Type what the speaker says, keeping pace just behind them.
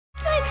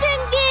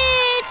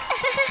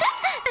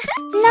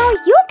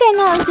can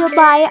also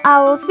buy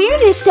our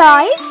favorite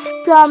toys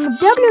from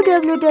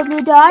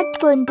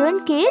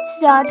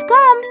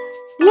www.puntoonkits.com.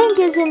 Link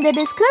is in the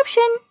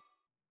description.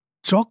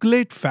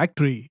 Chocolate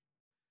Factory.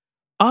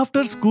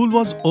 After school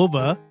was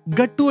over,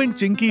 Gattu and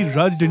Chinki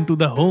rushed into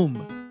the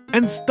home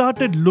and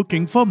started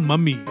looking for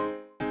Mummy.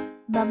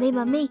 Mummy,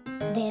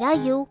 where are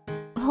you?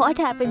 What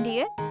happened,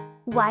 dear?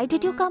 Why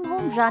did you come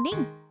home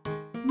running?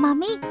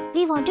 Mummy,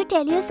 we want to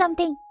tell you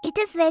something. It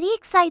is very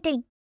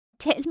exciting.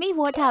 Tell me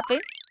what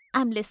happened.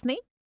 I'm listening.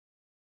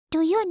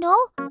 Do you know,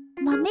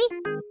 Mummy,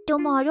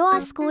 tomorrow our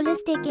school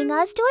is taking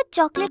us to a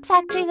chocolate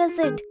factory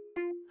visit.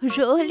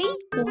 Really?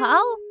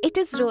 Wow! It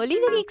is really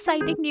very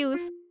exciting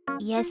news.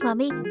 Yes,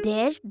 Mummy.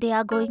 There they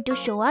are going to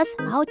show us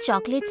how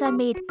chocolates are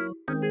made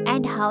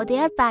and how they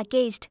are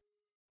packaged.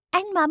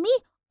 And Mummy,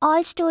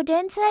 all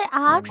students are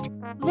asked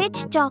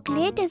which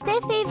chocolate is their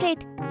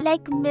favorite,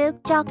 like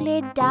milk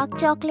chocolate, dark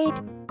chocolate,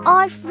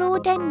 or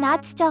fruit and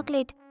nuts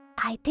chocolate.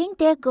 I think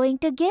they're going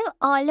to give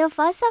all of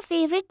us our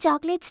favorite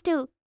chocolates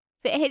too.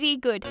 Very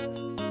good.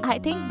 I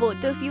think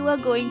both of you are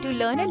going to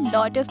learn a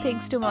lot of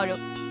things tomorrow.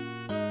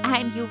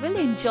 And you will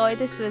enjoy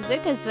this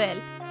visit as well.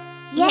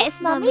 Yes,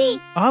 Mummy.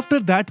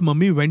 After that,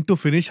 Mummy went to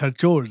finish her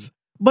chores.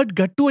 But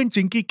Gattu and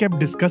Chinki kept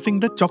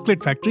discussing the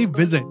chocolate factory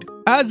visit,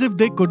 as if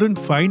they couldn't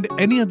find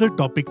any other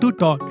topic to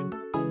talk.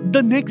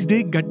 The next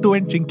day, Gattu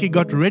and Chinki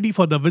got ready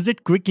for the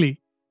visit quickly,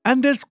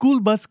 and their school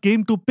bus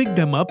came to pick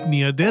them up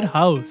near their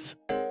house.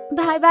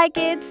 Bye-bye,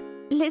 kids.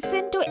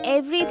 Listen to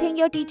everything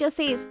your teacher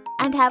says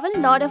and have a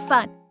lot of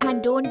fun.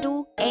 And don't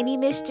do any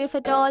mischief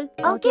at all.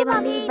 Okay,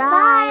 Mummy.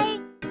 Bye.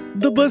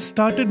 The bus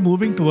started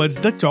moving towards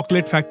the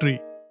chocolate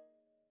factory.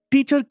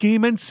 Teacher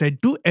came and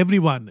said to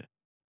everyone,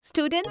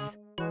 Students,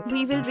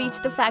 we will reach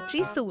the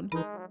factory soon.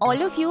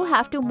 All of you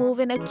have to move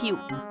in a queue.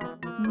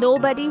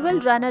 Nobody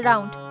will run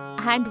around.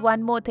 And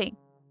one more thing.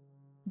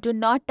 Do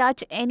not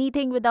touch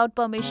anything without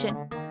permission.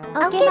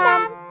 Okay,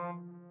 ma'am.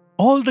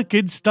 All the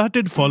kids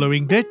started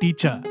following their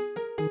teacher.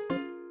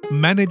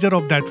 Manager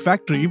of that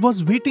factory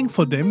was waiting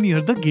for them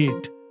near the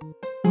gate.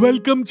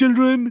 Welcome,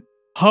 children.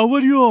 How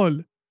are you all?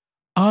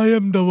 I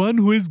am the one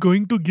who is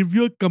going to give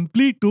you a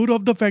complete tour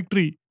of the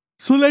factory.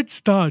 So let's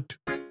start.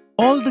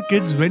 All the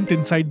kids went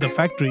inside the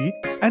factory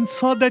and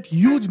saw that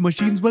huge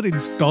machines were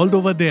installed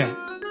over there.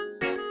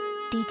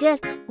 Teacher,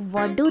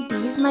 what do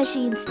these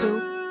machines do?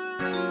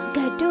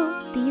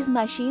 Gattu, these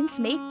machines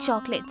make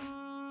chocolates.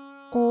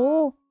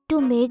 Oh,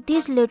 to make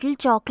these little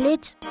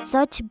chocolates,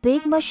 such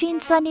big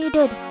machines are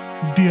needed.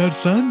 Dear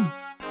son,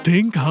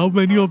 think how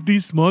many of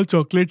these small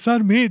chocolates are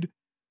made.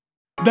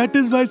 That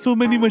is why so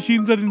many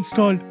machines are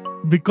installed.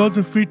 Because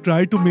if we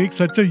try to make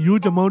such a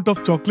huge amount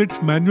of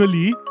chocolates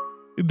manually,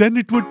 then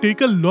it would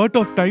take a lot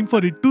of time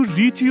for it to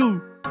reach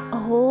you.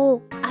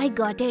 Oh, I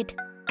got it.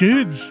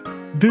 Kids,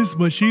 this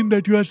machine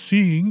that you are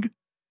seeing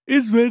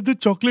is where the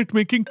chocolate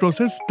making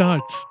process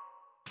starts.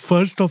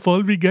 First of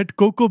all, we get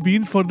cocoa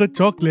beans for the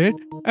chocolate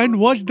and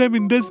wash them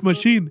in this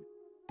machine.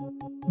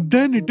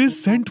 Then it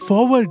is sent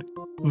forward,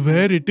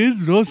 where it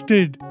is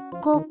roasted.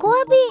 Cocoa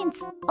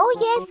beans? Oh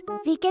yes,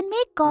 we can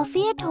make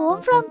coffee at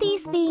home from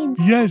these beans.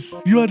 Yes,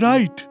 you are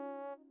right.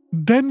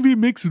 Then we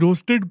mix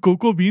roasted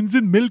cocoa beans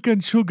in milk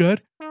and sugar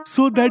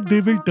so that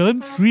they will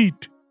turn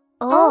sweet.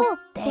 Oh,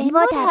 then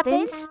what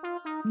happens?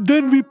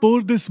 Then we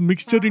pour this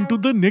mixture into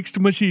the next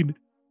machine,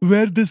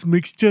 where this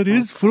mixture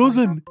is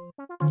frozen.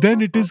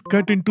 Then it is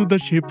cut into the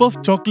shape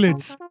of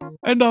chocolates.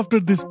 And after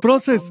this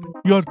process,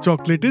 your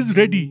chocolate is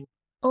ready.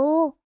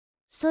 Oh,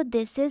 so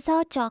this is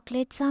how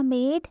chocolates are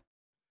made?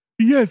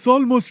 Yes,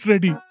 almost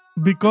ready.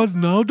 Because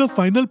now the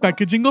final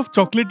packaging of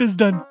chocolate is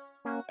done.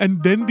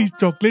 And then these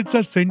chocolates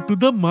are sent to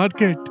the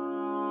market.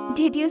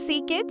 Did you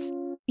see, kids?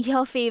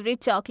 Your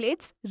favorite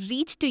chocolates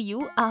reach to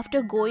you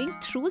after going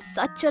through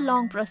such a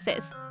long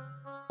process.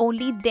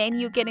 Only then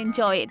you can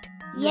enjoy it.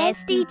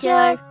 Yes,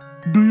 teacher.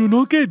 Do you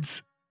know,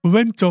 kids?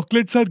 When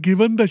chocolates are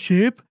given the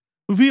shape,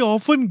 we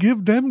often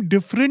give them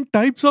different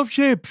types of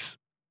shapes.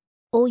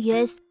 Oh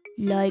yes,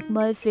 like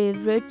my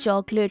favorite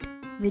chocolate,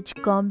 which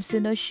comes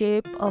in a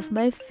shape of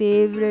my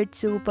favorite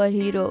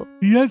superhero.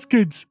 Yes,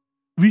 kids.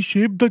 We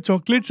shape the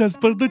chocolates as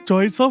per the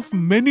choice of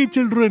many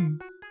children.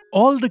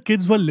 All the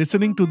kids were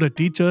listening to the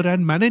teacher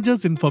and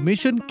manager's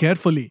information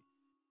carefully.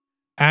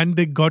 And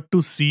they got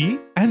to see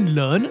and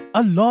learn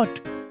a lot.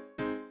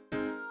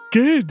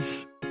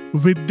 Kids,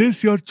 with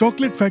this your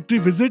chocolate factory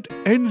visit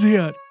ends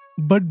here.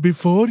 But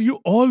before you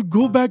all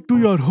go back to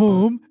your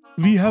home,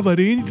 we have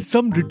arranged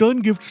some return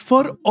gifts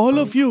for all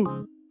of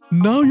you.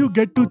 Now you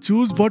get to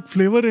choose what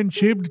flavor and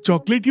shaped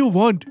chocolate you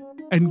want.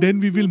 And then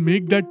we will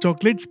make that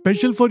chocolate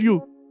special for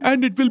you.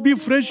 And it will be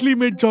freshly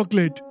made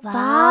chocolate.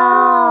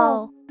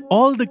 Wow!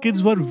 All the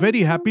kids were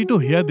very happy to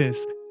hear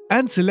this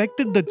and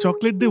selected the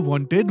chocolate they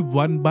wanted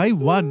one by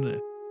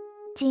one.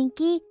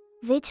 Chinky,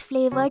 which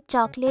flavored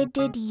chocolate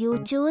did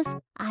you choose?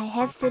 I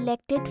have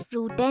selected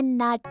fruit and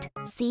nut.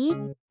 See,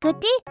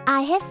 Goody,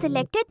 I have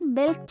selected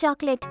milk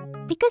chocolate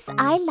because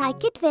I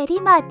like it very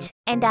much.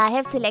 And I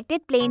have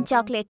selected plain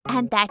chocolate,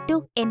 and that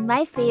too in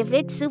my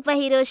favorite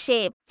superhero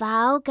shape.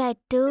 Wow,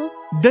 Gattu.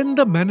 Then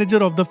the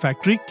manager of the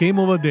factory came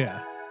over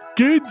there.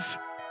 Kids,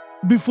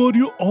 before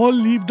you all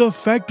leave the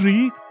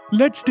factory,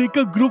 let's take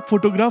a group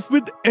photograph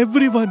with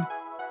everyone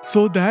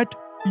so that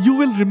you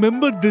will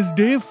remember this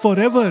day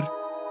forever.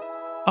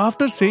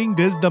 After saying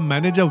this, the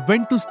manager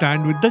went to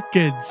stand with the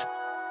kids.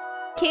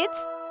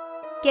 Kids,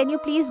 can you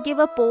please give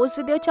a pose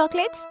with your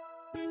chocolates?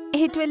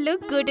 It will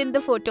look good in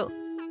the photo.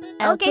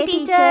 Okay,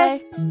 teacher.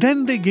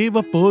 Then they gave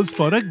a pose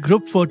for a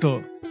group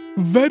photo.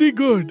 Very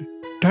good.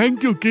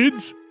 Thank you,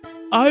 kids.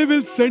 I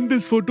will send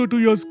this photo to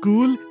your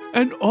school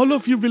and all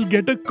of you will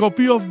get a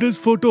copy of this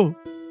photo.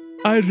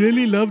 I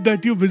really love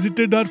that you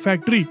visited our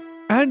factory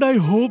and I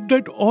hope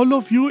that all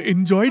of you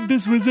enjoyed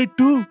this visit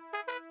too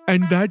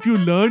and that you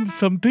learned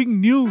something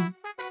new.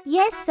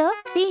 Yes, sir.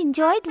 We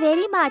enjoyed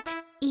very much.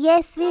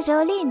 Yes, we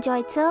really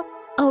enjoyed, sir.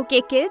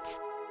 Okay, kids.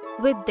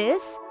 With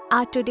this,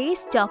 our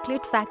today's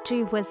chocolate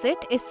factory visit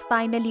is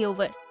finally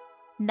over.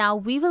 Now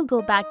we will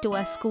go back to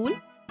our school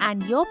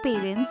and your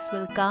parents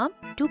will come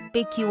to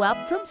pick you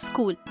up from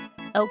school.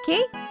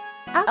 Okay?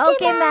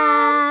 Okay,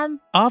 ma'am.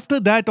 After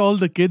that, all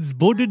the kids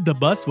boarded the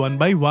bus one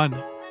by one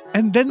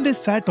and then they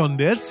sat on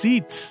their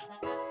seats.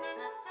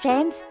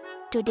 Friends,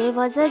 today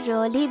was a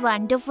really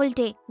wonderful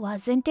day,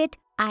 wasn't it?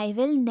 I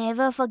will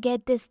never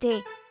forget this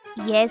day.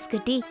 Yes,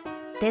 Goody.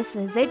 This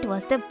visit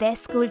was the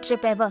best school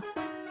trip ever.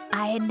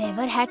 I had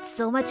never had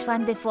so much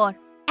fun before.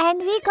 And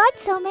we got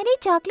so many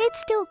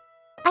chocolates too.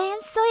 I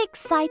am so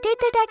excited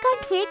that I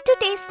can't wait to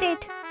taste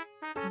it.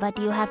 But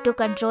you have to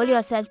control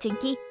yourself,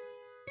 Chinky.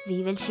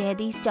 We will share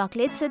these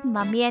chocolates with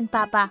Mummy and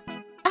Papa.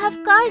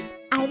 Of course,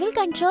 I will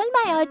control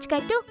my urge,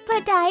 Gattu,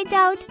 but I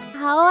doubt.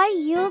 How are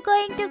you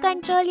going to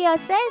control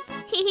yourself?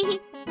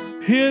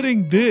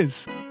 Hearing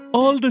this,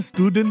 all the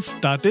students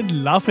started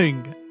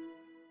laughing.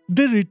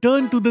 They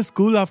returned to the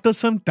school after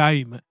some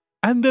time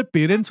and their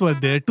parents were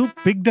there to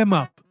pick them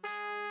up.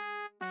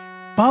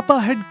 Papa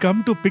had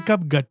come to pick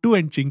up Gattu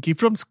and Chinky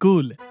from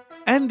school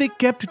and they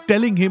kept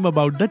telling him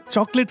about the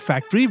chocolate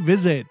factory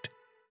visit.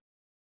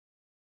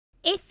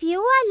 If you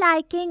are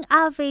liking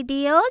our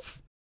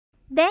videos,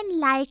 then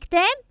like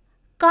them,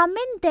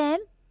 comment them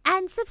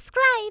and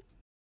subscribe.